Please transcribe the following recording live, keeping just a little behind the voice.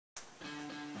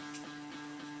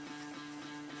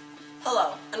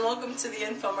Hello, and welcome to the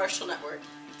Infomercial Network.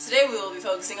 Today we will be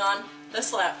focusing on the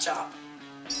slap chop.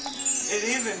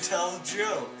 It even tells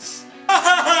jokes.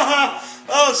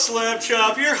 Oh, slap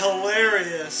chop, you're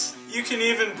hilarious. You can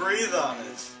even breathe on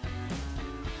it.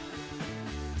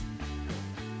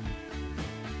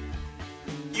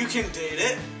 You can date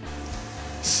it.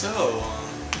 So,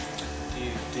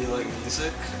 do you like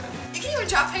music? You can even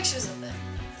draw pictures of it.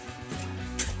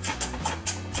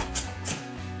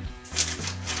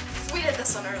 We did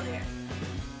this one earlier.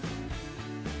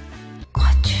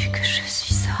 Crois-tu que je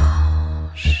suis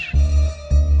sage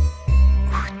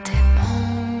ou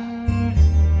démon?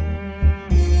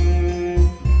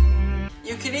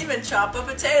 You can even chop a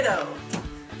potato.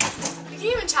 You can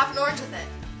even chop an orange with it.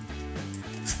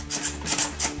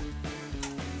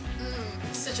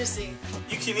 Citrusy.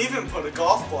 You can even put a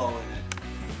golf ball in it.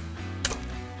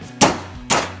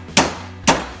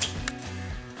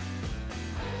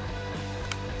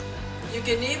 You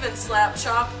can even slap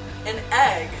chop an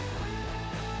egg.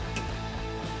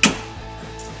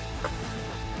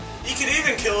 You could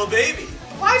even kill a baby.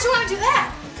 Why would you want to do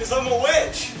that? Because I'm a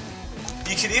witch.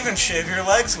 You could even shave your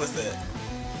legs with it.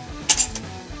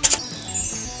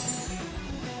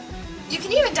 You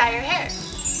can even dye your hair.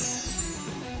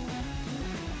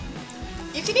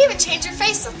 You can even change your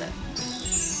face with it.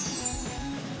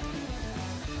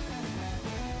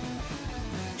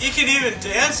 You can even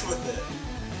dance with it.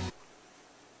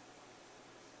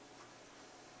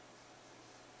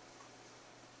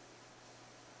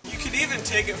 You could even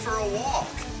take it for a walk.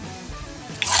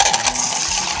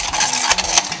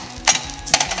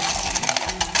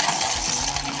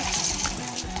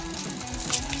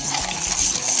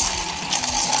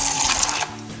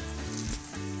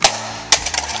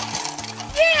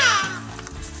 Yeah!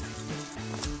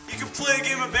 You can play a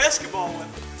game of basketball with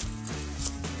it.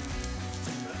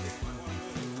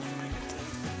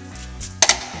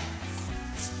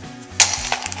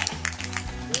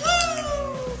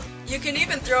 You can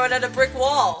even throw it at a brick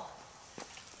wall.